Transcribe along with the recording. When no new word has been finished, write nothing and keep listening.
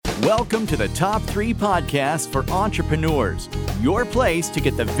Welcome to the Top 3 Podcast for Entrepreneurs, your place to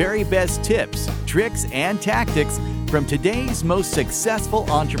get the very best tips, tricks, and tactics from today's most successful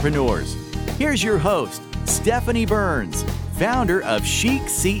entrepreneurs. Here's your host, Stephanie Burns, founder of Chic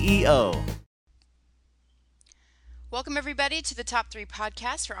CEO. Welcome, everybody, to the Top 3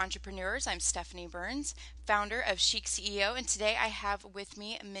 Podcast for Entrepreneurs. I'm Stephanie Burns, founder of Chic CEO, and today I have with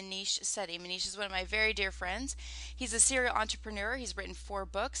me Manish Sethi. Manish is one of my very dear friends. He's a serial entrepreneur. He's written 4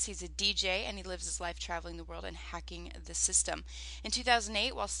 books. He's a DJ, and he lives his life traveling the world and hacking the system. In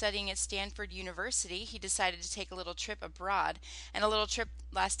 2008, while studying at Stanford University, he decided to take a little trip abroad, and a little trip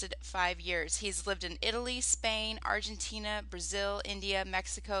lasted 5 years. He's lived in Italy, Spain, Argentina, Brazil, India,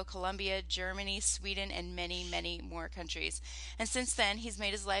 Mexico, Colombia, Germany, Sweden, and many, many more countries. And since then, he's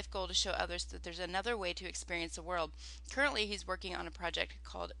made his life goal to show others that there's another way to experience the world. Currently, he's working on a project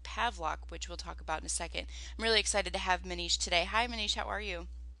called Pavlok, which we'll talk about in a second. I'm really excited to have Manish today. Hi, Manish. How are you?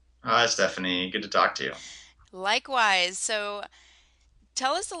 Hi, Stephanie. Good to talk to you. Likewise. So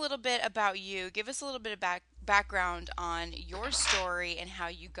tell us a little bit about you. Give us a little bit of background on your story and how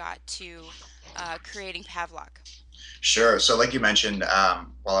you got to creating Pavlok. Sure. So like you mentioned,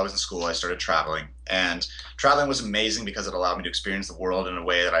 while I was in school, I started traveling. And traveling was amazing because it allowed me to experience the world in a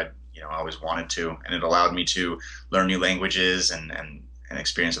way that I always wanted to. And it allowed me to learn new languages and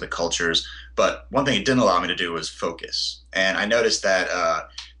experience other cultures. But one thing it didn't allow me to do was focus. And I noticed that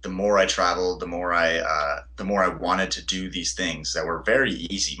the more I traveled, the more I wanted to do these things that were very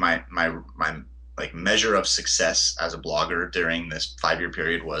easy. My like measure of success as a blogger during this 5-year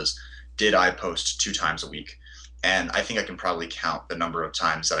period was, did I post 2 times a week? And I think I can probably count the number of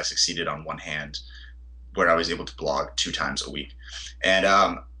times that I succeeded on one hand where I was able to blog 2 times a week. And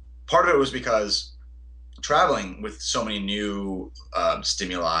part of it was because traveling with so many new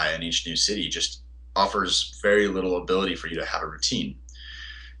stimuli in each new city just offers very little ability for you to have a routine.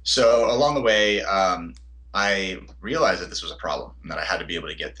 So along the way, I realized that this was a problem and that I had to be able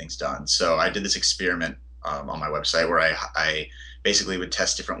to get things done. So I did this experiment on my website where I basically would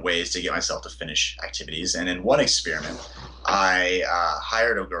test different ways to get myself to finish activities. And in one experiment, I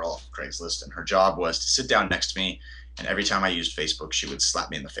hired a girl off Craigslist, and her job was to sit down next to me, and every time I used Facebook, she would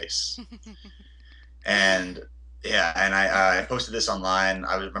slap me in the face. And yeah, and I posted this online.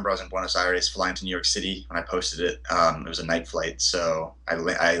 I remember I was in Buenos Aires flying to New York City when I posted it. It was a night flight, so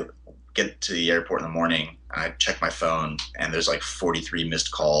I get to the airport in the morning, and I check my phone, and there's like 43 missed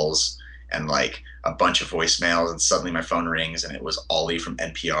calls and like a bunch of voicemails, and suddenly my phone rings, and it was Ollie from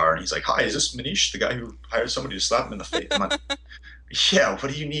NPR, and he's like, "Hi, is this Manish, the guy who hired somebody to slap him in the face?" I'm like, "Yeah, what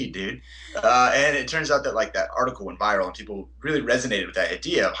do you need, dude?" And it turns out that like that article went viral, and people really resonated with that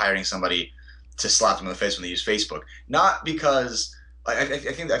idea of hiring somebody to slap them in the face when they use Facebook. Not because I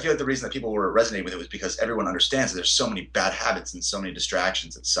feel like the reason that people were resonating with it was because everyone understands that there's so many bad habits and so many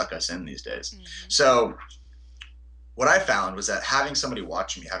distractions that suck us in these days. Mm-hmm. So what I found was that having somebody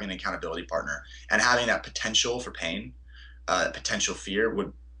watch me, having an accountability partner, and having that potential for pain, potential fear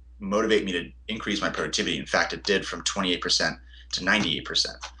would motivate me to increase my productivity. In fact, it did from 28% to 98%.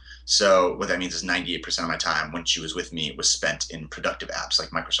 So what that means is 98% of my time when she was with me was spent in productive apps like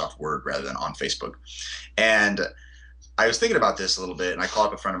Microsoft Word rather than on Facebook. And I was thinking about this a little bit, and I called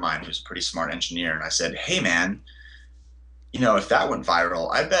up a friend of mine who's a pretty smart engineer, and I said, "Hey man, if that went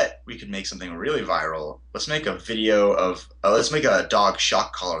viral, I bet we could make something really viral. Let's make a video of, let's make a dog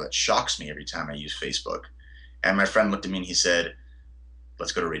shock collar that shocks me every time I use Facebook." And my friend looked at me and he said,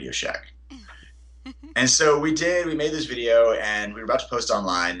 "Let's go to Radio Shack." And so we made this video, and we were about to post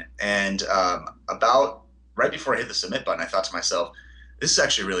online. And about right before I hit the submit button, I thought to myself, this is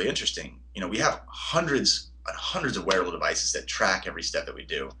actually really interesting. We have hundreds and hundreds of wearable devices that track every step that we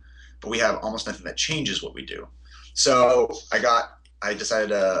do, but we have almost nothing that changes what we do. So I decided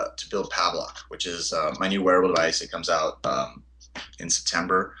to build Pavlok, which is my new wearable device. It comes out in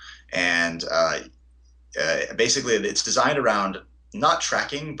September, and basically it's designed around not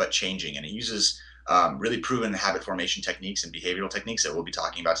tracking but changing, and it uses really proven habit formation techniques and behavioral techniques that we'll be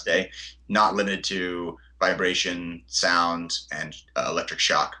talking about today, not limited to vibration, sound, and electric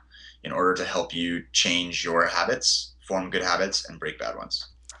shock, in order to help you change your habits, form good habits, and break bad ones.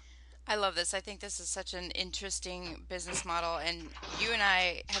 I love this. I think this is such an interesting business model, and you and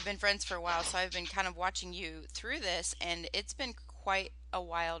I have been friends for a while, so I've been kind of watching you through this, and it's been quite a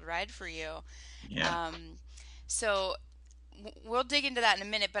wild ride for you. Yeah. So we'll dig into that in a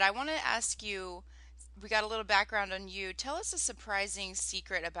minute, but I want to ask you, we got a little background on you. Tell us a surprising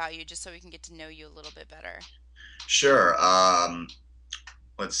secret about you, just so we can get to know you a little bit better. Sure.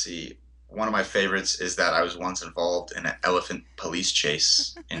 Let's see. One of my favorites is that I was once involved in an elephant police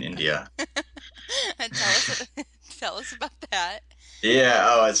chase in India. Tell us about that. Yeah.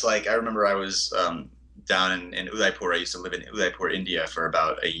 Oh, it's like I remember I was down in Udaipur. I used to live in Udaipur, India, for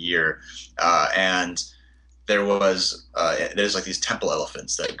about a year, and there's like these temple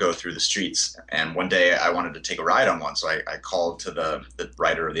elephants that go through the streets. And one day I wanted to take a ride on one, so I called to the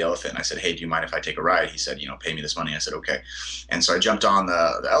rider of the elephant. And I said, "Hey, do you mind if I take a ride?" He said, "Pay me this money." I said, "Okay." And so I jumped on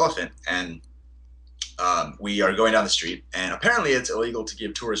the elephant, and we are going down the street. And apparently, it's illegal to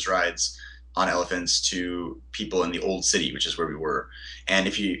give tourist rides on elephants to people in the old city, which is where we were. And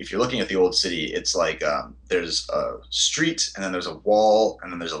if you're looking at the old city, it's like there's a street, and then there's a wall,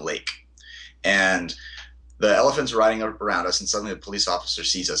 and then there's a lake, and the elephant's riding around us, and suddenly a police officer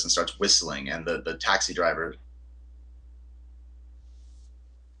sees us and starts whistling, and the taxi driver,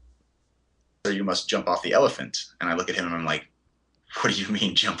 "So you must jump off the elephant." And I look at him and I'm like, "What do you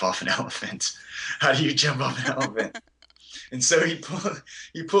mean jump off an elephant? How do you jump off an elephant?" And so he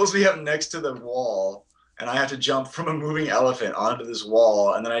pulls me up next to the wall, and I have to jump from a moving elephant onto this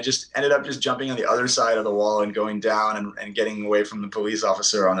wall. And then I just ended up just jumping on the other side of the wall and going down and getting away from the police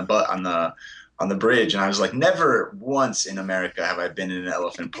officer on the bridge. And I was like, never once in America have I been in an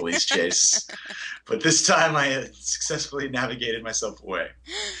elephant police chase. But this time I had successfully navigated myself away.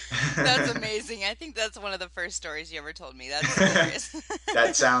 That's amazing. I think that's one of the first stories you ever told me. That's hilarious.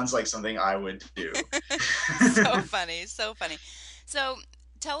 That sounds like something I would do. So funny, so funny. So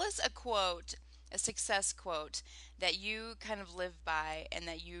tell us a quote, a success quote that you kind of live by and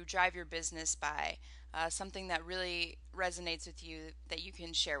that you drive your business by, something that really resonates with you that you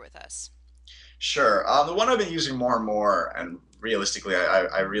can share with us. Sure. The one I've been using more and more, and realistically,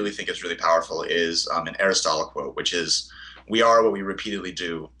 I really think it's really powerful, is an Aristotle quote, which is, "We are what we repeatedly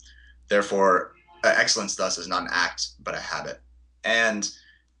do. Therefore, excellence thus is not an act, but a habit." And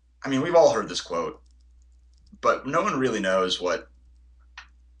I mean, we've all heard this quote, but no one really knows what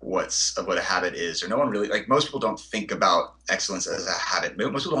a habit is, or no one really, like, most people don't think about excellence as a habit.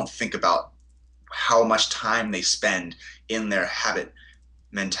 Most people don't think about how much time they spend in their habit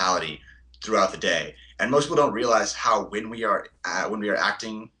mentality throughout the day. And most people don't realize how when we are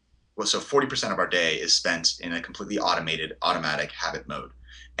acting, well, so 40% of our day is spent in a completely automatic habit mode.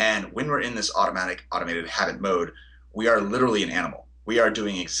 And when we're in this automated habit mode, we are literally an animal. We are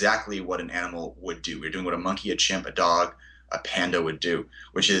doing exactly what an animal would do. We're doing what a monkey, a chimp, a dog, a panda would do,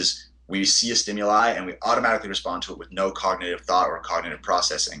 which is we see a stimuli and we automatically respond to it with no cognitive thought or cognitive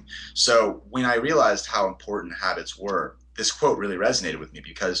processing. So when I realized how important habits were, this quote really resonated with me,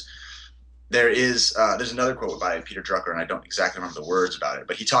 because there's another quote by Peter Drucker, and I don't exactly remember the words about it,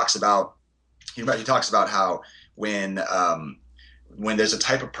 but he talks about how when there's a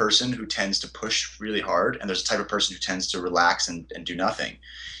type of person who tends to push really hard, and there's a type of person who tends to relax and do nothing,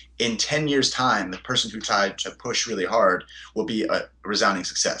 in 10 years' time, the person who tried to push really hard will be a resounding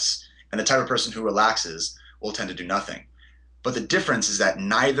success, and the type of person who relaxes will tend to do nothing. But the difference is that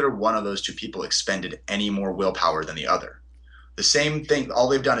neither one of those two people expended any more willpower than the other. The same thing, all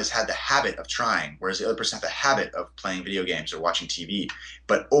they've done is had the habit of trying, whereas the other person had the habit of playing video games or watching TV.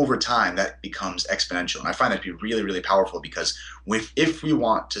 But over time, that becomes exponential. And I find that to be really, really powerful, because if we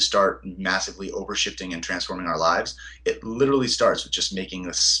want to start massively overshifting and transforming our lives, it literally starts with just making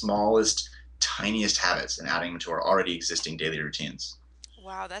the smallest, tiniest habits and adding them to our already existing daily routines.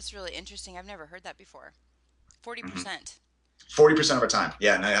 Wow, that's really interesting. I've never heard that before. 40%. Mm-hmm. 40% of our time.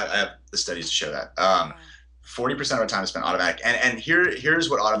 Yeah, and I have the studies to show that. Wow. 40% of our time is spent automatic. And here's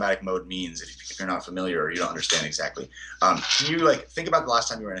what automatic mode means if you're not familiar or you don't understand exactly. Can you think about the last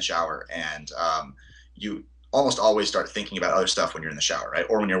time you were in a shower, and you almost always start thinking about other stuff when you're in the shower, right?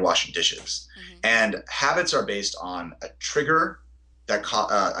 Or when you're washing dishes. Mm-hmm. And habits are based on a trigger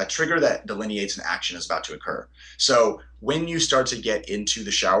that delineates an action is about to occur. So when you start to get into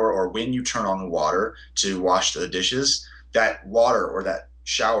the shower, or when you turn on the water to wash the dishes, that water or that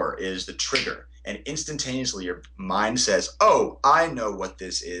shower is the trigger. And instantaneously your mind says, "Oh, I know what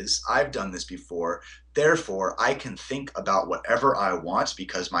this is. I've done this before. Therefore, I can think about whatever I want,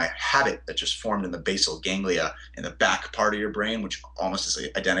 because my habit that just formed in the basal ganglia in the back part of your brain, which almost is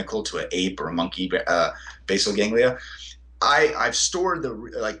identical to an ape or a monkey basal ganglia, I've stored the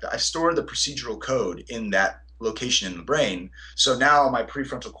procedural code in that location in the brain. So now my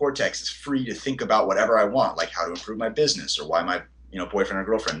prefrontal cortex is free to think about whatever I want, like how to improve my business, or why my boyfriend or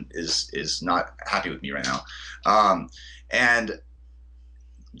girlfriend is not happy with me right now." And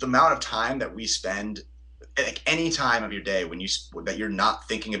the amount of time that we spend, like any time of your day that you're not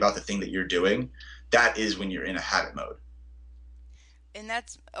thinking about the thing that you're doing, that is when you're in a habit mode. And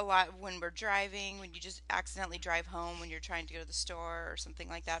that's a lot when we're driving, when you just accidentally drive home when you're trying to go to the store or something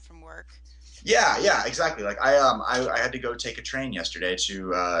like that from work. Yeah, exactly. Like I had to go take a train yesterday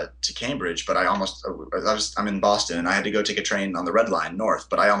to Cambridge, but I'm in Boston and I had to go take a train on the Red Line north,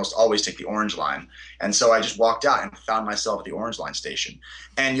 but I almost always take the Orange Line. And so I just walked out and found myself at the Orange Line station.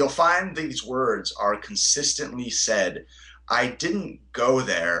 And you'll find these words are consistently said. I didn't go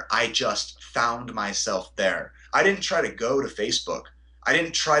there, I just found myself there. I didn't try to go to Facebook. I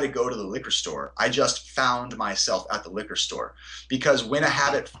didn't try to go to the liquor store. I just found myself at the liquor store. Because when a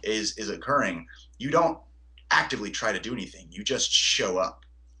habit is occurring, you don't actively try to do anything. You just show up.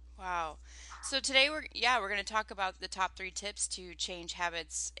 Wow. So today we're going to talk about the top 3 tips to change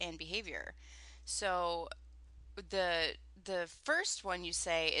habits and behavior. So the first one you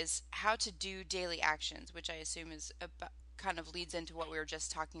say is how to do daily actions, which I assume is about, kind of leads into what we were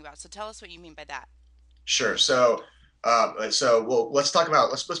just talking about. So tell us what you mean by that. Sure. Well, let's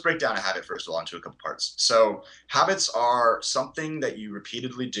break down a habit first of all into a couple parts. So habits are something that you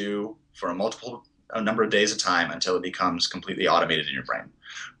repeatedly do for a number of days at a time until it becomes completely automated in your brain.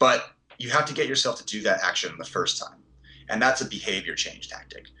 But you have to get yourself to do that action the first time, and that's a behavior change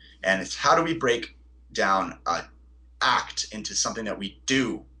tactic. And it's how do we break down an act into something that we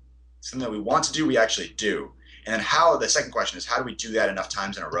do, something that we want to do, we actually do. And then the second question is how do we do that enough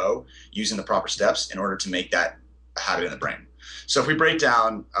times in a row using the proper steps in order to make that a habit in the brain. So if we break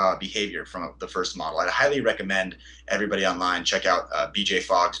down behavior from the first model, I'd highly recommend everybody online check out BJ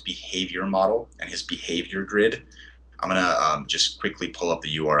Fogg's behavior model and his behavior grid. I'm going to just quickly pull up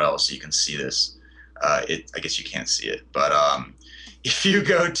the URL so you can see this. I guess you can't see it, but if you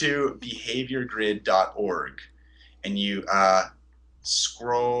go to behaviorgrid.org and you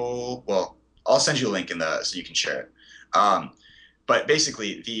scroll, well, I'll send you a link so you can share it. But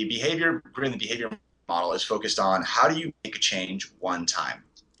basically, the behavior grid and the behavior model is focused on how do you make a change one time.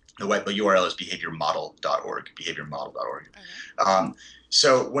 The URL is behaviormodel.org, behaviormodel.org. Okay.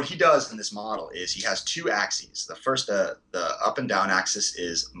 So what he does in this model is he has 2 axes. The first, the up and down axis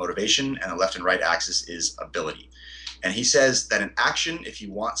is motivation, and the left and right axis is ability. And he says that an action, if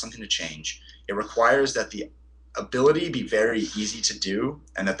you want something to change, it requires that the ability be very easy to do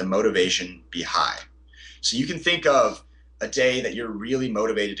and that the motivation be high. So you can think of a day that you're really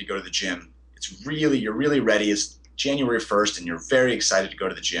motivated to go to the gym. You're really ready. It's January 1st and you're very excited to go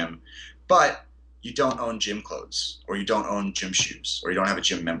to the gym, but you don't own gym clothes or you don't own gym shoes or you don't have a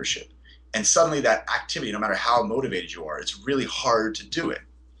gym membership. And suddenly that activity, no matter how motivated you are, it's really hard to do it.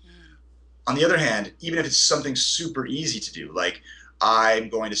 On the other hand, even if it's something super easy to do, like I'm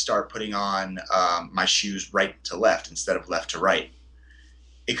going to start putting on my shoes right to left instead of left to right.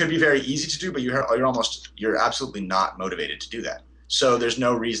 It could be very easy to do, but you're absolutely not motivated to do that. So there's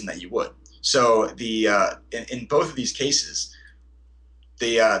no reason that you would. So in both of these cases,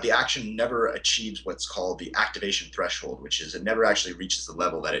 the action never achieves what's called the activation threshold, which is it never actually reaches the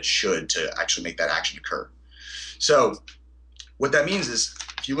level that it should to actually make that action occur. So what that means is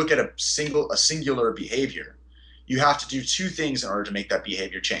if you look at a singular behavior, you have to do 2 things in order to make that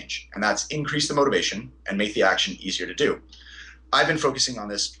behavior change, and that's increase the motivation and make the action easier to do. I've been focusing on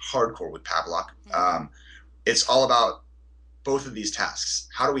this hardcore with Pavlok. It's all about both of these tasks.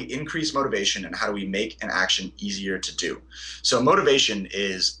 How do we increase motivation and how do we make an action easier to do? So motivation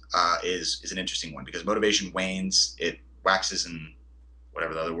is an interesting one because motivation wanes, it waxes and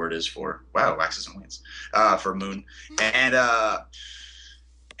whatever the other word is for, waxes and wanes, for moon.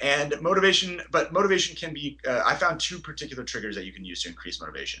 And motivation can be, I found 2 particular triggers that you can use to increase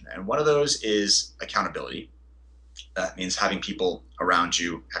motivation. And one of those is accountability. That means having people around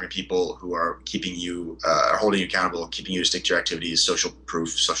you, having people who are keeping you, are holding you accountable, keeping you to stick to your activities, social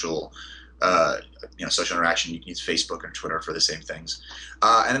proof, social interaction. You can use Facebook or Twitter for the same things.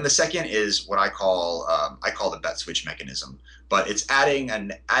 And then the second is what I call the bet switch mechanism, but it's adding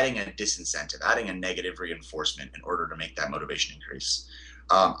a disincentive, adding a negative reinforcement in order to make that motivation increase.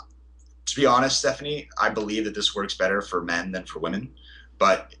 To be honest, Stephanie, I believe that this works better for men than for women,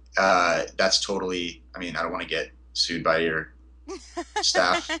 but that's totally, I don't want to get sued by your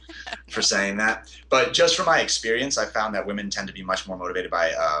staff for saying that, but just from my experience, I found that women tend to be much more motivated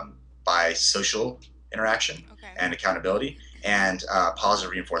by social interaction and accountability, and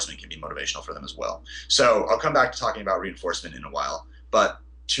positive reinforcement can be motivational for them as well. So I'll come back to talking about reinforcement in a while, but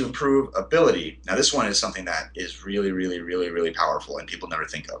to improve ability, now this one is something that is really, really, really, really powerful and people never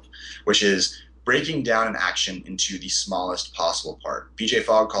think of, which is breaking down an action into the smallest possible part. BJ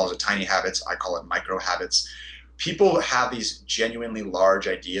Fogg calls it tiny habits. I call it micro habits. People have these genuinely large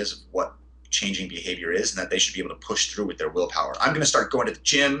ideas of what changing behavior is, and that they should be able to push through with their willpower. I'm going to start going to the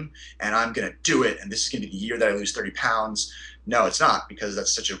gym and I'm going to do it, and this is going to be the year that I lose 30 pounds. No, it's not, because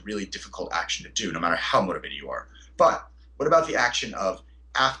that's such a really difficult action to do, no matter how motivated you are. But what about the action of,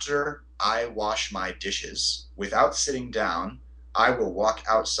 after I wash my dishes, without sitting down, I will walk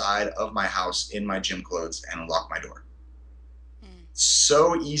outside of my house in my gym clothes and lock my door.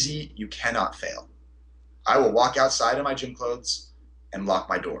 So easy, you cannot fail. I will walk outside in my gym clothes and lock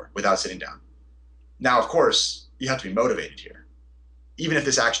my door without sitting down. Now, of course, you have to be motivated here. Even if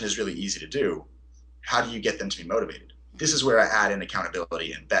this action is really easy to do, how do you get them to be motivated? This is where I add in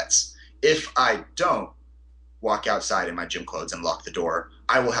accountability and bets. If I don't walk outside in my gym clothes and lock the door,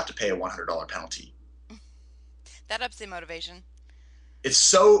 I will have to pay a $100 penalty. That ups the motivation.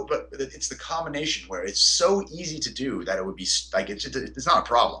 But it's the combination where it's so easy to do that it would be like, it's not a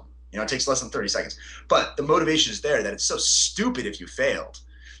problem. It takes less than 30 seconds. But the motivation is there that it's so stupid if you failed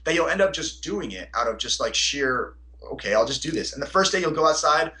that you'll end up just doing it out of just like sheer, okay, I'll just do this. And the first day you'll go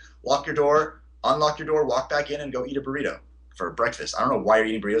outside, lock your door, unlock your door, walk back in and go eat a burrito for breakfast. I don't know why you're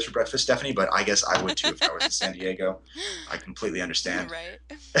eating burritos for breakfast, Stephanie, but I guess I would too if I was in San Diego. I completely understand. Right.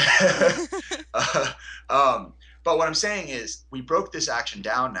 But what I'm saying is we broke this action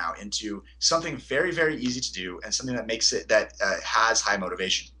down now into something very, very easy to do and something that makes it that has high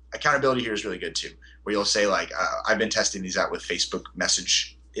motivation. Accountability here is really good too, where you'll say like, I've been testing these out with Facebook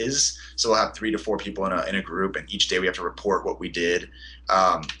Messages. So we'll have 3 to 4 people in a group, and each day we have to report what we did.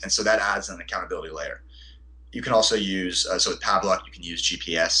 And so that adds an accountability layer. You can also use, so with Pavlok, you can use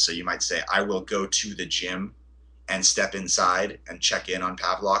GPS. So you might say, I will go to the gym and step inside and check in on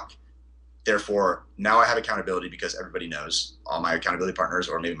Pavlok. Therefore, now I have accountability because everybody knows, all my accountability partners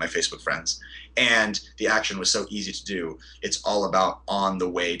or maybe my Facebook friends. And the action was so easy to do. It's all about on the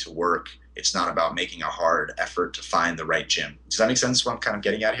way to work. It's not about making a hard effort to find the right gym. Does that make sense what I'm kind of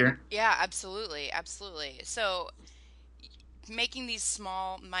getting at here? Yeah, absolutely. Absolutely. So making these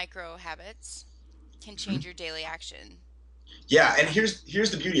small micro habits can change your daily action. Yeah, and here's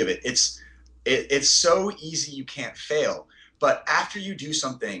the beauty of it. It's so easy you can't fail. But after you do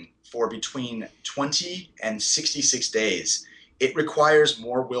something for between 20 and 66 days, it requires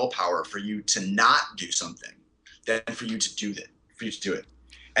more willpower for you to not do something than for you to do it.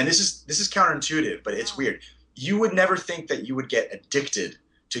 And this is counterintuitive, but it's weird. You would never think that you would get addicted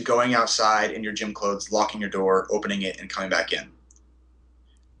to going outside in your gym clothes, locking your door, opening it, and coming back in.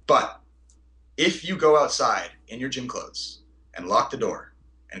 But if you go outside in your gym clothes and lock the door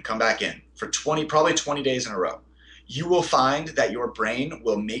and come back in for probably 20 days in a row, you will find that your brain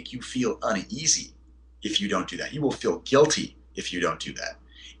will make you feel uneasy if you don't do that. You will feel guilty if you don't do that.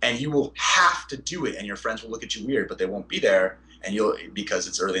 And you will have to do it, and your friends will look at you weird, but they won't be there, and because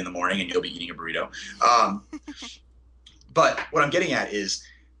it's early in the morning and you'll be eating a burrito. But what I'm getting at is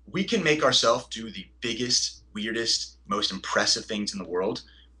we can make ourselves do the biggest, weirdest, most impressive things in the world,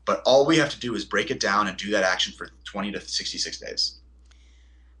 but all we have to do is break it down and do that action for 20 to 66 days.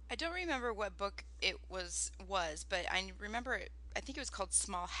 I don't remember what book it was, but I remember I think it was called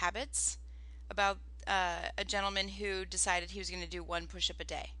Small Habits, about a gentleman who decided he was going to do 1 push-up a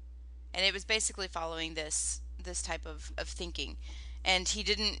day. And it was basically following this type of thinking. And he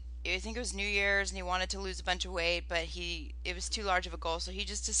didn't, I think it was New Year's, and he wanted to lose a bunch of weight, but it was too large of a goal, so he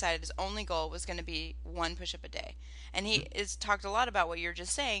just decided his only goal was going to be 1 push-up a day. And he has talked a lot about what you're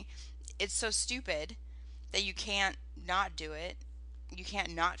just saying. It's so stupid that you can't not do it. You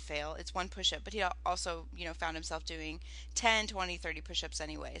can't not fail. It's 1 push-up, but he also, found himself doing 10, 20, 30 push-ups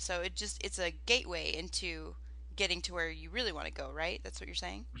anyway. So it's a gateway into getting to where you really want to go, right? That's what you're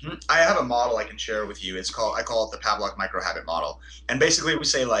saying? Mm-hmm. I have a model I can share with you. I call it the Pavlok micro habit model. And basically we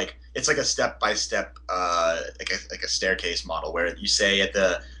say it's like a step-by-step, like a staircase model, where you say at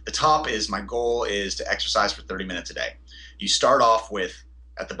the top is, my goal is to exercise for 30 minutes a day. You start off with,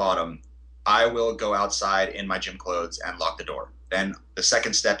 at the bottom, I will go outside in my gym clothes and lock the door. Then the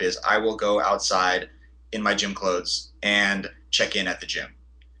second step is, I will go outside in my gym clothes and check in at the gym.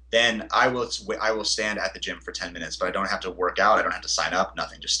 Then I will stand at the gym for 10 minutes, but I don't have to work out. I don't have to sign up,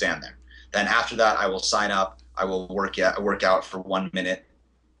 nothing, just stand there. Then after that, I will sign up. I will work out for 1 minute.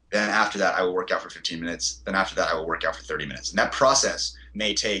 Then after that, I will work out for 15 minutes. Then after that, I will work out for 30 minutes. And that process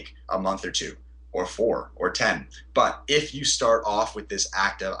may take a month or 2 or 4 or 10. But if you start off with this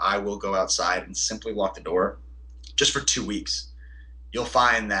act of, I will go outside and simply lock the door just for 2 weeks, you'll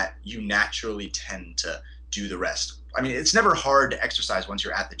find that you naturally tend to do the rest. I mean, it's never hard to exercise once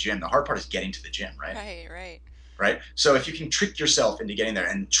you're at the gym. The hard part is getting to the gym, right? Right? So if you can trick yourself into getting there,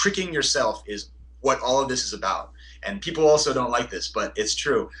 and tricking yourself is what all of this is about. And people also don't like this, but it's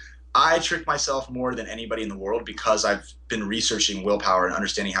true. I trick myself more than anybody in the world because I've been researching willpower and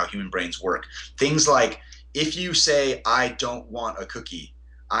understanding how human brains work. Things like, if you say, I don't want a cookie,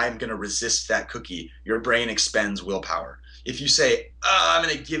 I'm going to resist that cookie, your brain expends willpower. If you say, I'm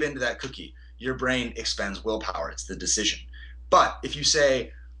going to give in to that cookie, your brain expends willpower. It's the decision. But if you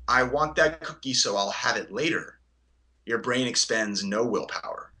say, I want that cookie, so I'll have it later, your brain expends no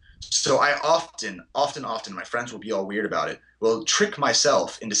willpower. So I often, my friends will be all weird about it, will trick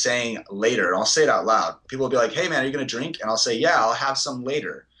myself into saying later, and I'll say it out loud. People will be like, hey man, are you going to drink? And I'll say, yeah, I'll have some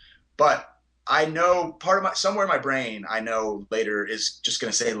later. But I know somewhere in my brain, I know later is just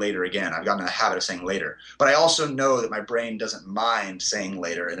going to say later again. I've gotten in the habit of saying later. But I also know that my brain doesn't mind saying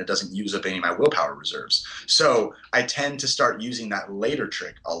later, and it doesn't use up any of my willpower reserves. So I tend to start using that later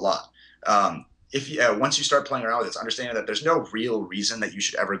trick a lot. Once you start playing around with this, understanding that there's no real reason that you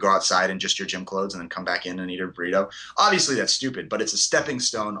should ever go outside in just your gym clothes and then come back in and eat a burrito. Obviously, that's stupid, but it's a stepping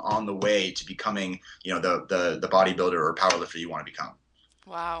stone on the way to becoming, the bodybuilder or powerlifter you want to become.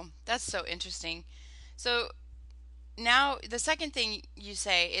 Wow, that's so interesting. So now the second thing you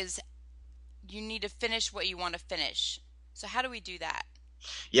say is you need to finish what you want to finish. So how do we do that?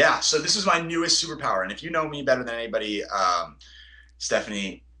 Yeah, so this is my newest superpower. And if you know me better than anybody,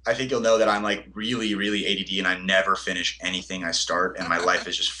 Stephanie, I think you'll know that I'm like really, really ADD and I never finish anything I start, and my life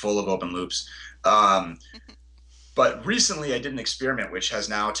is just full of open loops. But recently I did an experiment which has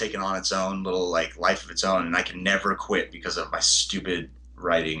now taken on its own little like life of its own, and I can never quit because of my stupid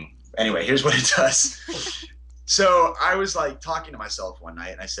writing. Anyway, here's what it does. So I was like talking to myself one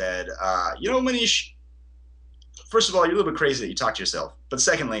night and I said, Manish, first of all, you're a little bit crazy that you talk to yourself. But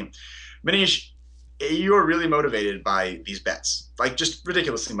secondly, Manish, you are really motivated by these bets, like just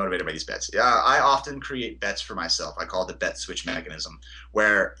ridiculously motivated by these bets. I often create bets for myself. I call it the bet switch mechanism,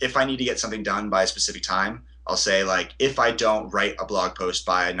 where if I need to get something done by a specific time, I'll say like, if I don't write a blog post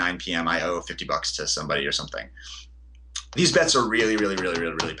by 9 p.m., I owe $50 to somebody or something. These bets are really, really, really,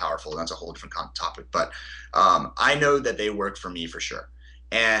 really, really powerful. That's a whole different topic, but I know that they work for me for sure.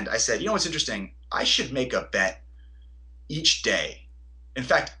 And I said, what's interesting? I should make a bet each day. In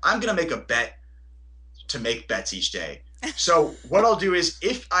fact, I'm going to make a bet to make bets each day. So what I'll do is,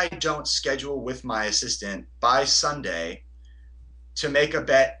 if I don't schedule with my assistant by Sunday to make a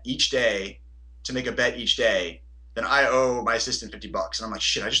bet each day, then I owe my assistant $50. And I'm like,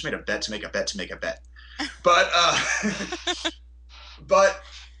 shit, I just made a bet to make a bet to make a bet. But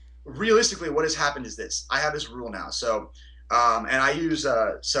realistically, what has happened is this. I have this rule now. So, and I use,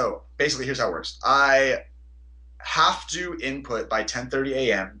 so basically here's how it works. I have to input by 10:30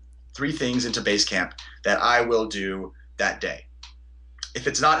 a.m. 3 things into Basecamp that I will do that day. If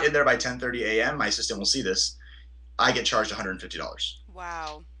it's not in there by 10:30 a.m., my assistant will see this. I get charged $150.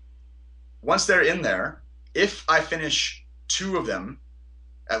 Wow. Once they're in there, if I finish 2 of them,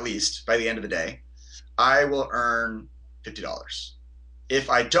 at least by the end of the day, I will earn $50. If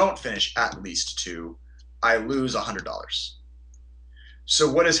I don't finish at least 2, I lose $100.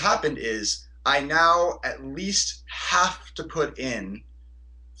 So what has happened is I now at least have to put in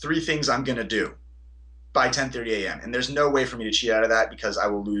 3 things I'm going to do by 10:30 a.m. And there's no way for me to cheat out of that because I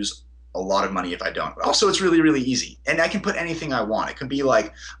will lose a lot of money if I don't. But also, it's really, really easy. And I can put anything I want. It can be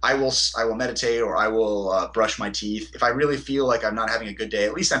like, I will meditate, or I will brush my teeth. If I really feel like I'm not having a good day,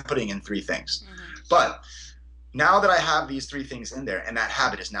 at least I'm putting in 3 things. Mm-hmm. But now that I have these 3 things in there, and that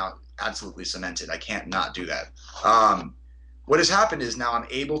habit is now absolutely cemented, I can't not do that. What has happened is now I'm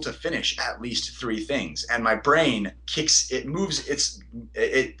able to finish at least 3 things, and my brain the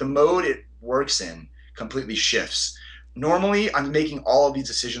mode it works in completely shifts. Normally, I'm making all of these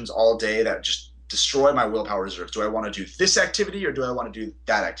decisions all day that just destroy my willpower reserves. Do I want to do this activity, or do I want to do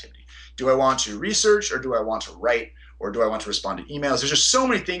that activity? Do I want to research, or do I want to write, or do I want to respond to emails? There's just so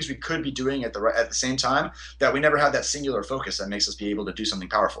many things we could be doing at the same time that we never have that singular focus that makes us be able to do something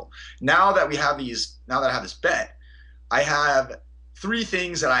powerful. Now that I have this bet, I have 3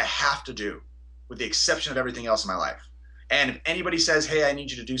 things that I have to do, with the exception of everything else in my life. And if anybody says, hey, I need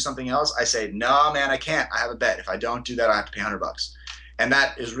you to do something else, I say, no, man, I can't. I have a bet. If I don't do that, I have to pay $100. And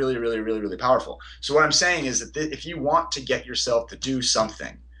that is really, really, really, really powerful. So what I'm saying is that if you want to get yourself to do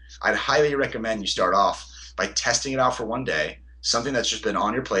something, I'd highly recommend you start off by testing it out for one day, something that's just been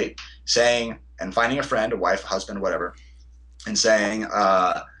on your plate, saying, and finding a friend, a wife, a husband, whatever, and saying,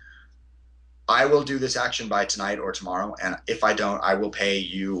 I will do this action by tonight or tomorrow, and if I don't, I will pay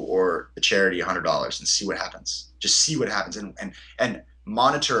you or the charity $100 and see what happens. Just see what happens, and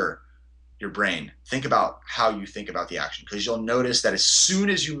monitor your brain. Think about how you think about the action, because you'll notice that as soon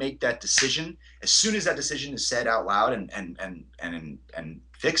as you make that decision, as soon as that decision is said out loud and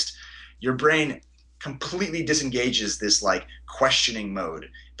fixed, your brain completely disengages this like questioning mode.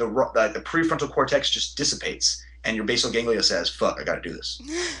 The prefrontal cortex just dissipates, and your basal ganglia says, "Fuck, I got to do this."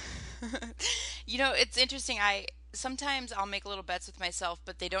 It's interesting. I sometimes I'll make little bets with myself,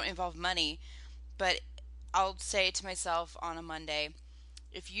 but they don't involve money. But I'll say to myself on a Monday,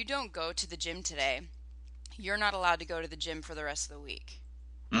 if you don't go to the gym today, you're not allowed to go to the gym for the rest of the week.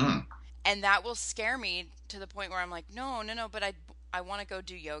 Mm. And that will scare me to the point where I'm like, no, but I want to go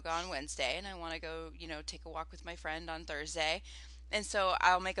do yoga on Wednesday, and I want to go, take a walk with my friend on Thursday. And so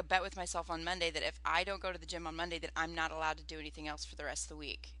I'll make a bet with myself on Monday that if I don't go to the gym on Monday, that I'm not allowed to do anything else for the rest of the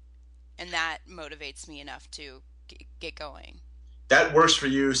week. And that motivates me enough to get going. That works for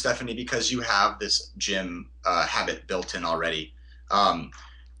you, Stephanie, because you have this gym habit built in already. That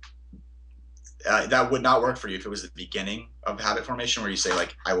would not work for you if it was the beginning of habit formation, where you say,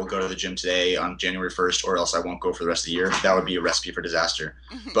 like, I will go to the gym today on January 1st, or else I won't go for the rest of the year. That would be a recipe for disaster.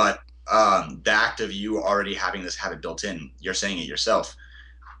 But the act of you already having this habit built in, you're saying it yourself,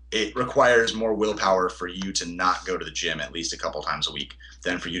 it requires more willpower for you to not go to the gym at least a couple times a week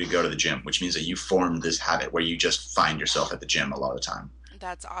than for you to go to the gym, which means that you formed this habit where you just find yourself at the gym a lot of the time.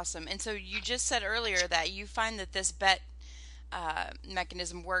 That's awesome. And so you just said earlier that you find that this bet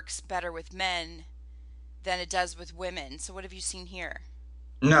mechanism works better with men than it does with women. So what have you seen here?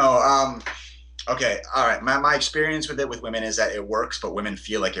 No, okay, all right. My experience with it with women is that it works, but women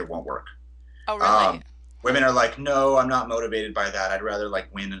feel like it won't work. Oh, really? Women are like, no, I'm not motivated by that. I'd rather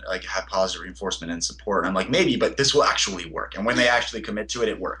like win, like have positive reinforcement and support. And I'm like, maybe, but this will actually work. And when they actually commit to it,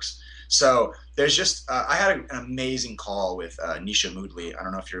 it works. So there's just, I had an amazing call with Nisha Moodley. I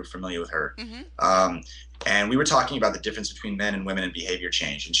don't know if you're familiar with her. Mm-hmm. And we were talking about the difference between men and women in behavior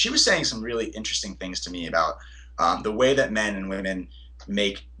change. And she was saying some really interesting things to me about the way that men and women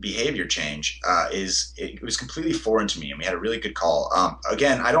make behavior change. It was completely foreign to me, and we had a really good call.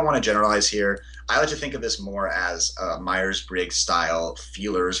 Again, I don't want to generalize here. I like to think of this more as Myers-Briggs style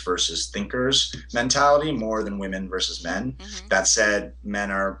feelers versus thinkers mentality, more than women versus men. Mm-hmm. That said,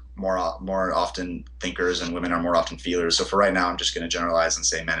 men are more often thinkers and women are more often feelers. So for right now, I'm just going to generalize and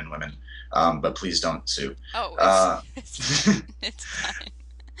say men and women. But please don't sue. Oh, it's fine.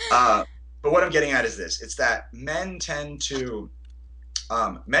 But what I'm getting at is this: it's that men tend to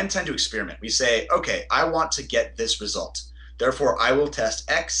experiment. We say, okay, I want to get this result. Therefore, I will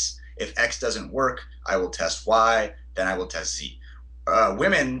test X. If X doesn't work, I will test Y. Then I will test Z.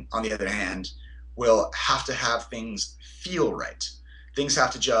 Women, on the other hand, will have to have things feel right. Things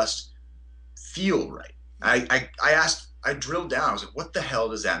have to just feel right. I drilled down. I was like, what the hell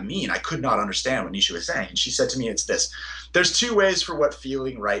does that mean? I could not understand what Nisha was saying. And she said to me, it's this. There's two ways for what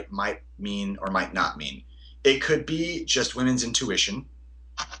feeling right might mean or might not mean. It could be just women's intuition,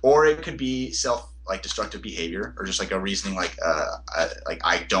 or it could be destructive behavior, or just like a reasoning like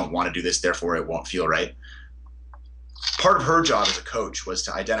I don't want to do this, therefore it won't feel right. Part of her job as a coach was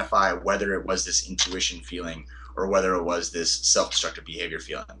to identify whether it was this intuition feeling or whether it was this self-destructive behavior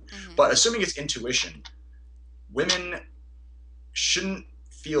feeling. Mm-hmm. But assuming it's intuition, women shouldn't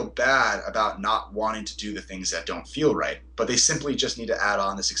feel bad about not wanting to do the things that don't feel right, but they simply just need to add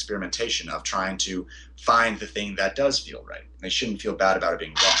on this experimentation of trying to find the thing that does feel right. They shouldn't feel bad about it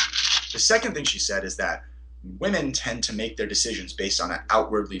being wrong. The second thing she said is that women tend to make their decisions based on an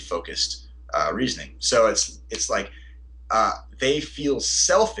outwardly focused reasoning. So it's like they feel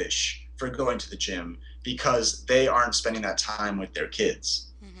selfish for going to the gym because they aren't spending that time with their kids.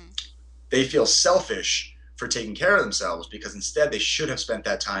 Mm-hmm. They feel selfish for taking care of themselves because instead they should have spent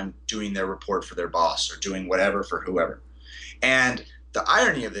that time doing their report for their boss or doing whatever for whoever. And the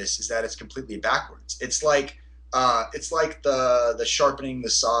irony of this is that it's completely backwards. It's like the sharpening the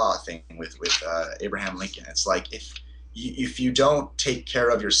saw thing with Abraham Lincoln. It's like if you don't take care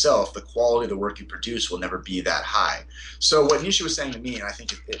of yourself, the quality of the work you produce will never be that high. So what Nisha was saying to me, and I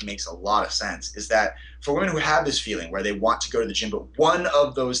think it makes a lot of sense, is that for women who have this feeling where they want to go to the gym, but one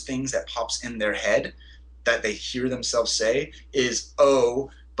of those things that pops in their head that they hear themselves say is,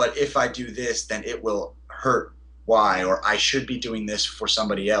 oh, but if I do this, then it will hurt Y, or I should be doing this for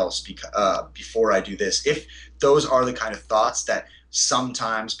somebody else before I do this. If those are the kind of thoughts that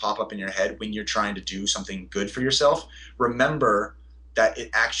sometimes pop up in your head when you're trying to do something good for yourself, remember that it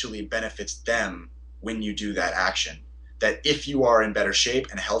actually benefits them when you do that action. That if you are in better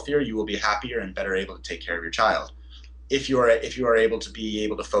shape and healthier, you will be happier and better able to take care of your child. If you are able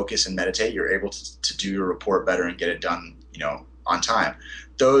to focus and meditate, you're able to do your report better and get it done, on time.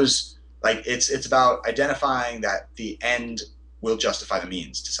 It's about identifying that the end will justify the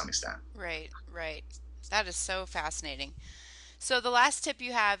means to some extent. Right. That is so fascinating. So the last tip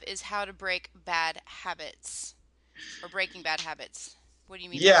you have is how to break bad habits, or breaking bad habits. What do you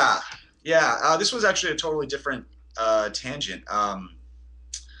mean? Yeah. Yeah, this was actually a totally different tangent.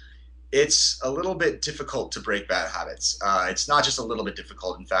 It's a little bit difficult to break bad habits. It's not just a little bit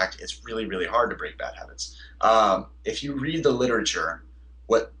difficult. In fact, it's really, really hard to break bad habits. If you read the literature,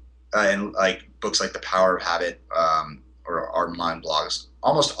 what and like books like The Power of Habit or online blogs,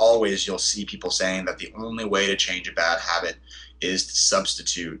 almost always you'll see people saying that the only way to change a bad habit is to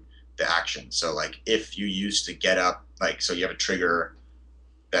substitute the action. So, like, if you used to get up, like, so you have a trigger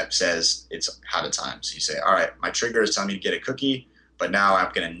that says it's habit time. So you say, all right, my trigger is telling me to get a cookie, but now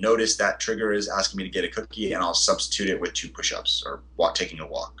I'm going to notice that trigger is asking me to get a cookie, and I'll substitute it with 2 push-ups or taking a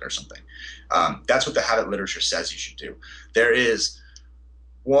walk or something. That's what the habit literature says you should do. There is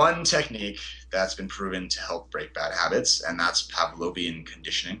one technique that's been proven to help break bad habits, and that's Pavlovian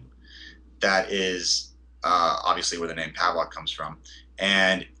conditioning. That is obviously where the name Pavlov comes from.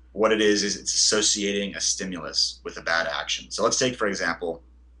 And what it is it's associating a stimulus with a bad action. So let's take, for example,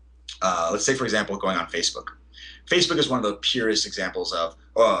 going on Facebook. Facebook is one of the purest examples of,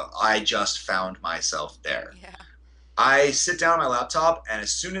 oh, I just found myself there. Yeah. I sit down on my laptop, and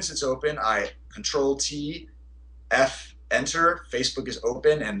as soon as it's open, I Control T, F, enter. Facebook is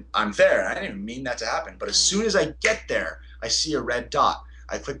open, and I'm there. I didn't even mean that to happen. But as soon as I get there, I see a red dot.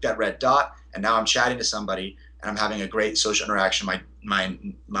 I click that red dot, and now I'm chatting to somebody, and I'm having a great social interaction.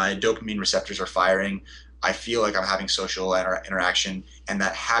 My dopamine receptors are firing. I feel like I'm having social interaction, and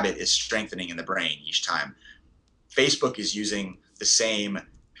that habit is strengthening in the brain each time. Facebook is using the same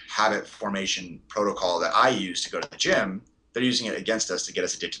habit formation protocol that I use to go to the gym. They're using it against us to get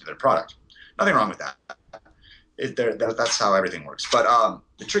us addicted to their product. Nothing wrong with that. That's how everything works. But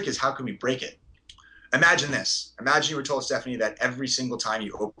the trick is, how can we break it? Imagine this. Imagine you were told, Stephanie, that every single time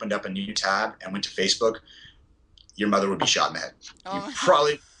you opened up a new tab and went to Facebook, your mother would be shot in the head. Oh.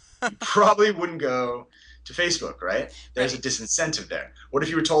 You probably wouldn't go to Facebook, right? There's a disincentive there. What if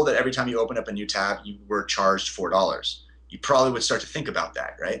you were told that every time you open up a new tab, you were charged $4? You probably would start to think about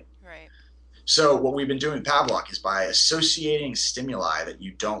that, right? Right. So what we've been doing with Pavlov is by associating stimuli that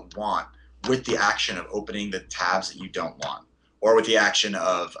you don't want with the action of opening the tabs that you don't want, or with the action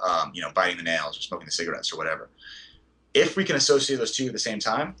of biting the nails or smoking the cigarettes or whatever. If we can associate those two at the same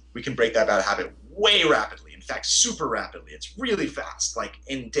time, we can break that bad habit way rapidly. In fact, super rapidly. It's really fast, like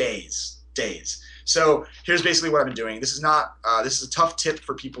in days. So here's basically what I've been doing. This is a tough tip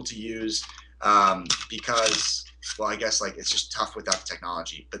for people to use because, well, I guess like it's just tough without the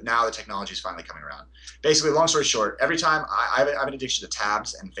technology. But now the technology is finally coming around. Basically, long story short, every time I have an addiction to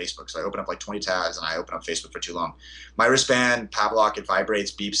tabs and Facebook. So I open up like 20 tabs and I open up Facebook for too long. My wristband, Pavlov, it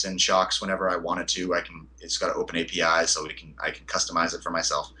vibrates, beeps, and shocks whenever I want it to. It's got an open API, so I can customize it for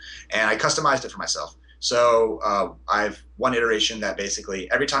myself. And I customized it for myself. So I've one iteration that basically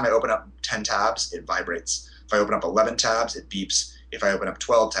every time I open up 10 tabs, it vibrates. If I open up 11 tabs, it beeps. If I open up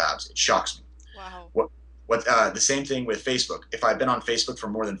 12 tabs, it shocks me. Wow. The same thing with Facebook. If I've been on Facebook for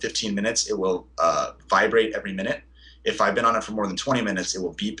more than 15 minutes, it will vibrate every minute. If I've been on it for more than 20 minutes, it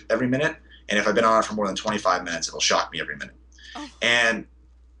will beep every minute. And if I've been on it for more than 25 minutes, it will shock me every minute. Oh. And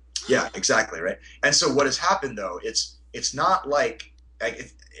yeah, exactly, right? And so what has happened, though, it's not like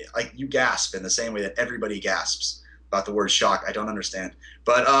you gasp in the same way that everybody gasps about the word shock. I don't understand.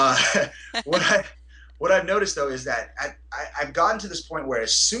 But what I've noticed, though, is that I've gotten to this point where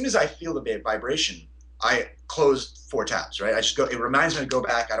as soon as I feel the vibration, I close 4 tabs, right? It reminds me to go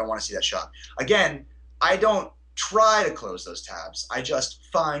back. I don't want to see that shock. Again, I don't try to close those tabs. I just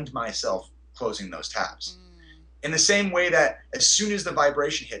find myself closing those tabs. In the same way that as soon as the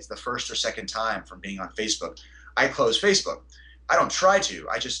vibration hits the first or second time from being on Facebook, I close Facebook. I don't try to.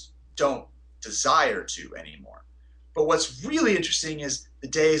 I just don't desire to anymore. But what's really interesting is the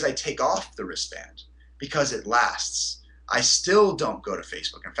days I take off the wristband, because it lasts. I still don't go to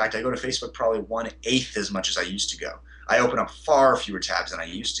Facebook. In fact, I go to Facebook probably 1/8 as much as I used to go. I open up far fewer tabs than I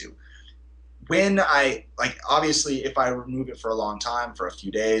used to. Obviously, if I remove it for a long time, for a few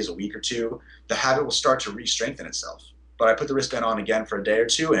days, a week or two, the habit will start to re-strengthen itself. But I put the wristband on again for a day or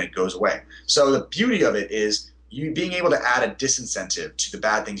two and it goes away. So the beauty of it is you being able to add a disincentive to the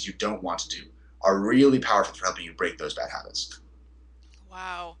bad things you don't want to do are really powerful for helping you break those bad habits.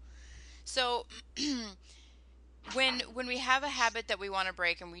 Wow. So when we have a habit that we want to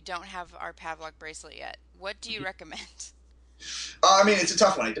break and we don't have our Pavlov bracelet yet, what do you recommend? It's a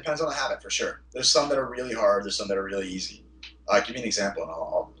tough one. It depends on the habit for sure. There's some that are really hard. There's some that are really easy. Give me an example and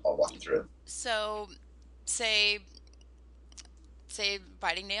I'll walk you through it. So say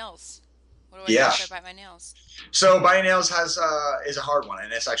biting nails. What do I do if I bite my nails? So biting nails is a hard one,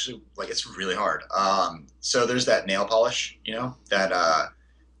 and it's actually it's really hard. So there's that nail polish,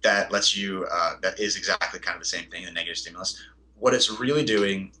 that lets you that is exactly kind of the same thing, the negative stimulus. what it's really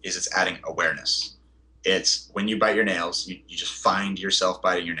doing is it's adding awareness. It's when you bite your nails, you just find yourself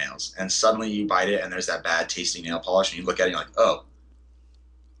biting your nails, and suddenly you bite it and there's that bad tasting nail polish, and you look at it and you're like, oh,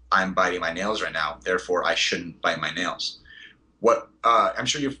 I'm biting my nails right now, therefore I shouldn't bite my nails. What I'm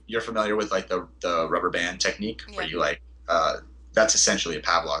sure you're familiar with, like the rubber band technique, where you like that's essentially a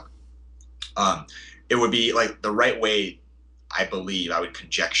Pavlov. It would be like the right way, I believe, I would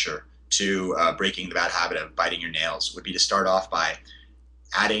conjecture, to breaking the bad habit of biting your nails would be to start off by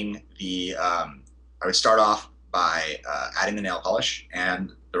adding the adding the nail polish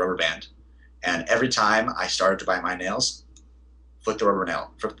and the rubber band, and every time I started to bite my nails, flick the rubber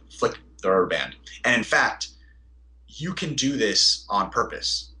band. And in fact, you can do this on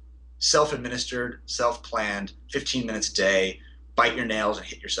purpose. Self-administered, self-planned, 15 minutes a day, bite your nails and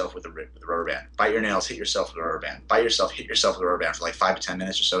hit yourself with the rubber band. Bite your nails, hit yourself with the rubber band. Bite yourself, hit yourself with the rubber band for like 5 to 10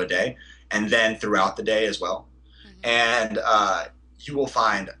 minutes or so a day, and then throughout the day as well. Mm-hmm. And you will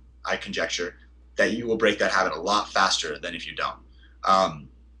find, I conjecture, that you will break that habit a lot faster than if you don't.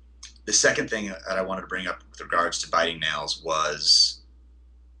 The second thing that I wanted to bring up with regards to biting nails was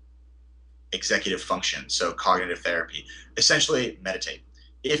executive function, so cognitive therapy. Essentially, meditate.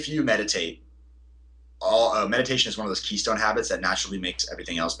 If you meditate, meditation is one of those keystone habits that naturally makes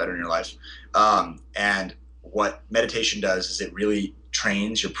everything else better in your life. And what meditation does is it really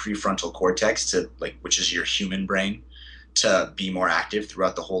trains your prefrontal cortex which is your human brain, to be more active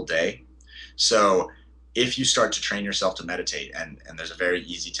throughout the whole day. So if you start to train yourself to meditate, and there's a very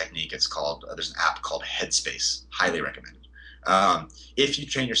easy technique, there's an app called Headspace, highly recommended. If you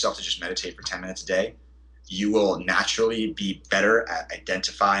train yourself to just meditate for 10 minutes a day, you will naturally be better at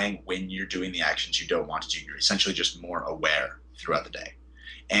identifying when you're doing the actions you don't want to do. You're essentially just more aware throughout the day.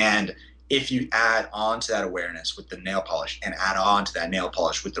 And if you add on to that awareness with the nail polish, and add on to that nail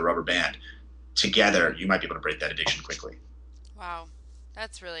polish with the rubber band, together you might be able to break that addiction quickly. Wow,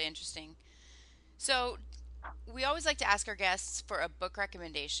 that's really interesting. So we always like to ask our guests for a book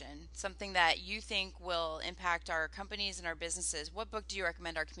recommendation, something that you think will impact our companies and our businesses. What book do you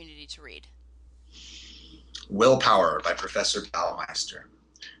recommend our community to read? Willpower by Professor Baumeister.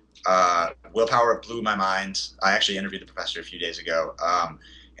 Willpower blew my mind. I actually interviewed the professor a few days ago,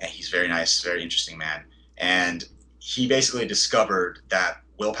 and he's very nice, very interesting man. And he basically discovered that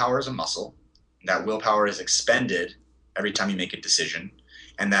willpower is a muscle, that willpower is expended every time you make a decision.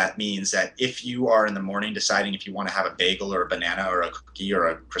 And that means that if you are in the morning deciding if you want to have a bagel or a banana or a cookie or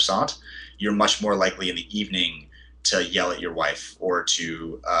a croissant, you're much more likely in the evening to yell at your wife or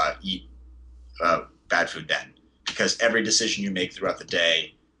to eat bad food then. Because every decision you make throughout the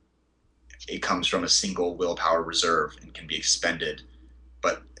day, it comes from a single willpower reserve and can be expended.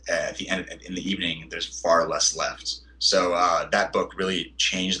 But at the end, in the evening, there's far less left. So that book really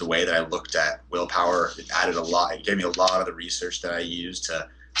changed the way that I looked at willpower. It added a lot. It gave me a lot of the research that I used to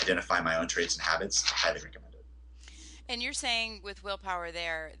identify my own traits and habits. I highly recommend it. And you're saying with willpower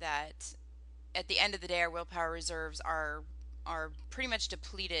there that at the end of the day, our willpower reserves are pretty much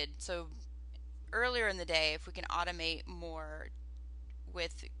depleted. So earlier in the day, if we can automate more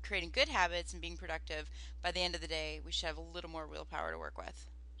with creating good habits and being productive, by the end of the day, we should have a little more willpower to work with.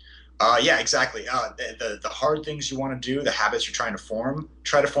 Yeah, exactly. The hard things you want to do, the habits you're trying to form,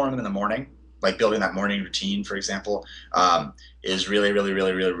 try to form them in the morning. Like building that morning routine, for example, is really, really,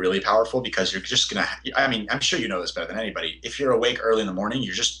 really, really, really powerful, because you're just going to, I mean, I'm sure you know this better than anybody. If you're awake early in the morning,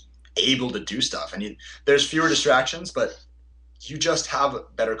 you're just able to do stuff. And there's fewer distractions, but you just have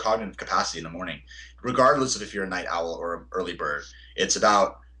better cognitive capacity in the morning, regardless of if you're a night owl or an early bird. It's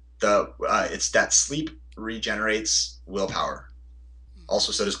about it's that sleep regenerates willpower.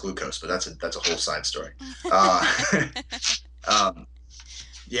 Also, so does glucose, but that's a whole side story.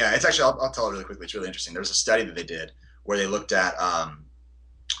 Yeah, it's actually, I'll tell it really quickly. It's really interesting. There was a study that they did where they looked at,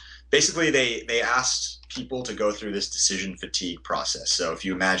 basically they asked people to go through this decision fatigue process. So if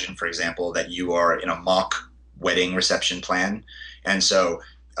you imagine, for example, that you are in a mock wedding reception plan, and so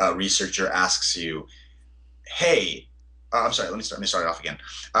a researcher asks you, hey, I'm sorry, let me start it off again.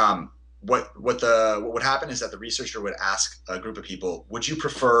 What would happen is that the researcher would ask a group of people, would you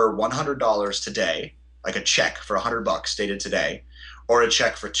prefer $100 today, like a check for $100 dated today, or a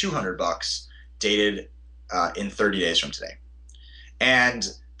check for $200 dated in 30 days from today? And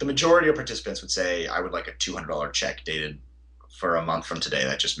the majority of participants would say, I would like a $200 check dated for a month from today.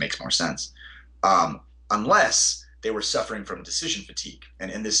 That just makes more sense. Unless they were suffering from decision fatigue.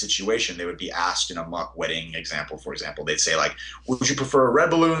 And in this situation, they would be asked in a mock wedding example, for example, they'd say like, would you prefer red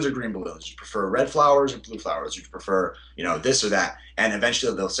balloons or green balloons? Would you prefer red flowers or blue flowers? Would you prefer, this or that? And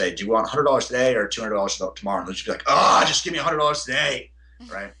eventually they'll say, do you want $100 today or $200 tomorrow? And they'll just be like, just give me $100 today,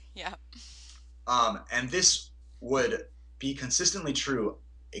 right? Yeah. And this would be consistently true,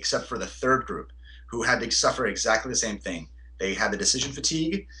 except for the third group, who had to suffer exactly the same thing. They had the decision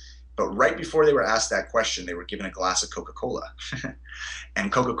fatigue, but right before they were asked that question, they were given a glass of Coca-Cola.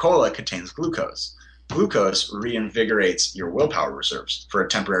 And Coca-Cola contains glucose. Glucose reinvigorates your willpower reserves for a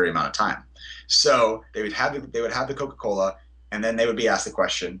temporary amount of time. So they would have the Coca-Cola, and then they would be asked the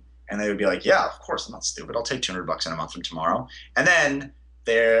question, and they would be like, yeah, of course, I'm not stupid. I'll take $200 in a month from tomorrow. And then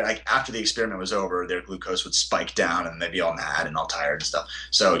after the experiment was over, their glucose would spike down and they'd be all mad and all tired and stuff.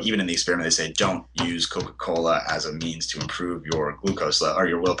 So even in the experiment, they say don't use Coca-Cola as a means to improve your glucose or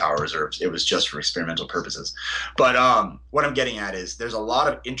your willpower reserves. It was just for experimental purposes. But what I'm getting at is there's a lot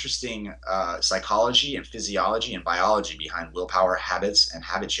of interesting psychology and physiology and biology behind willpower, habits, and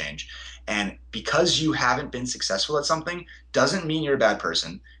habit change. And because you haven't been successful at something doesn't mean you're a bad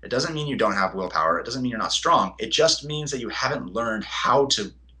person. It doesn't mean you don't have willpower. It doesn't mean you're not strong. It just means that you haven't learned how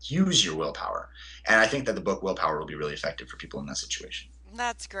to use your willpower. And I think that the book Willpower will be really effective for people in that situation.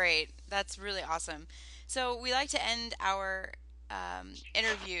 That's great. That's really awesome. So we like to end our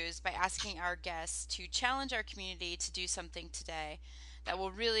interviews by asking our guests to challenge our community to do something today that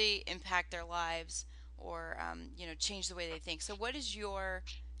will really impact their lives or change the way they think. So what is your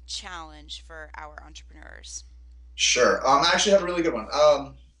challenge for our entrepreneurs? Sure. I actually have a really good one.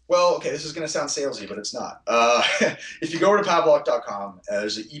 Well, okay, this is going to sound salesy, but it's not. If you go over to Pavlok.com,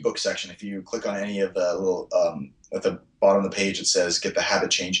 there's an ebook section. If you click on any of the little, at the bottom of the page, it says Get the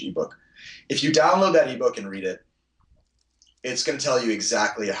Habit Change ebook. If you download that ebook and read it, it's going to tell you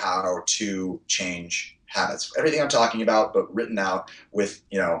exactly how to change habits. Everything I'm talking about, but written out with,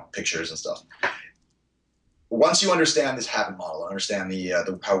 pictures and stuff. Once you understand this habit model, understand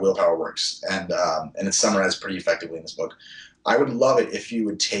how willpower works, and it's summarized pretty effectively in this book, I would love it if you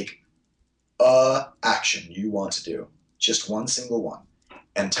would take a action you want to do, just one single one,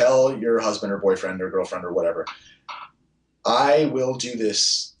 and tell your husband or boyfriend or girlfriend or whatever, I will do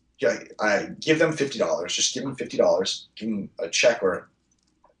this. I give them $50. Just give them $50. Give them a check or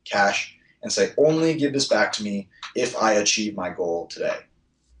cash, and say, only give this back to me if I achieve my goal today.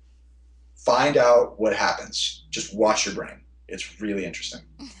 Find out what happens. Just watch your brain. It's really interesting.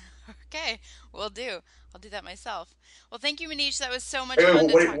 Okay, will do. I'll do that myself. Well, thank you, Manish. That was so much fun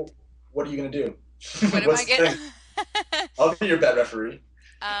to talk. What are you going to do? What am I going to I'll be your bet referee.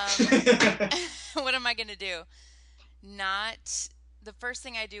 What am I going to do? Not the first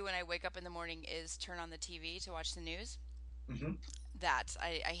thing I do when I wake up in the morning is turn on the TV to watch the news. Mm-hmm.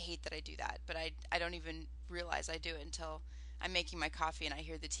 I hate that I do that, but I don't even realize I do it until I'm making my coffee and I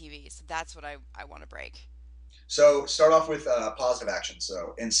hear the TV. So that's what I want to break. So start off with positive action.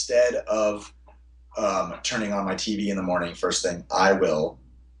 So instead of turning on my TV in the morning, first thing, I will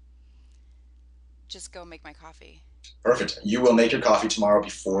just go make my coffee. Perfect. You will make your coffee tomorrow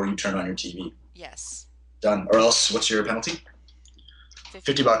before you turn on your TV. Yes. Done. Or else, what's your penalty?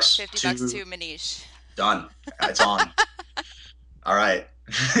 $50. $50 to Manish. Done. It's on. All right.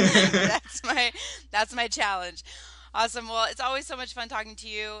 That's my challenge. Awesome. Well, it's always so much fun talking to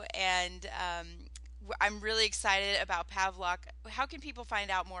you, and I'm really excited about Pavlok. How can people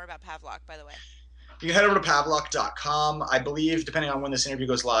find out more about Pavlok, by the way? You can head over to Pavlok.com. I believe, depending on when this interview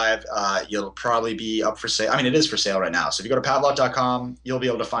goes live, you'll probably be up for sale. I mean, it is for sale right now. So if you go to Pavlok.com, you'll be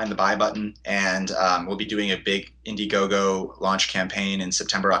able to find the buy button, and we'll be doing a big Indiegogo launch campaign in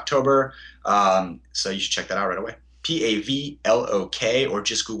September, October. So you should check that out right away. Pavlok, or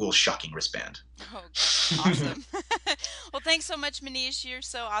just Google shocking wristband. Oh, awesome. Well, thanks so much, Manish. You're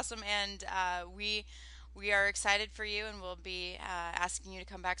so awesome, and we are excited for you, and we'll be asking you to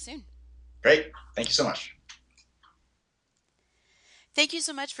come back soon. Great. Thank you so much. Thank you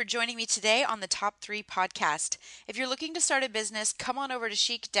so much for joining me today on the Top 3 podcast. If you're looking to start a business, come on over to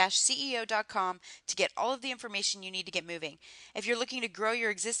chic-ceo.com to get all of the information you need to get moving. If you're looking to grow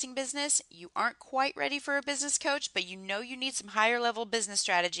your existing business, you aren't quite ready for a business coach, but you know you need some higher level business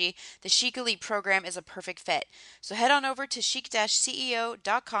strategy, the Chic Elite program is a perfect fit. So head on over to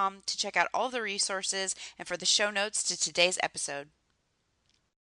chic-ceo.com to check out all the resources and for the show notes to today's episode.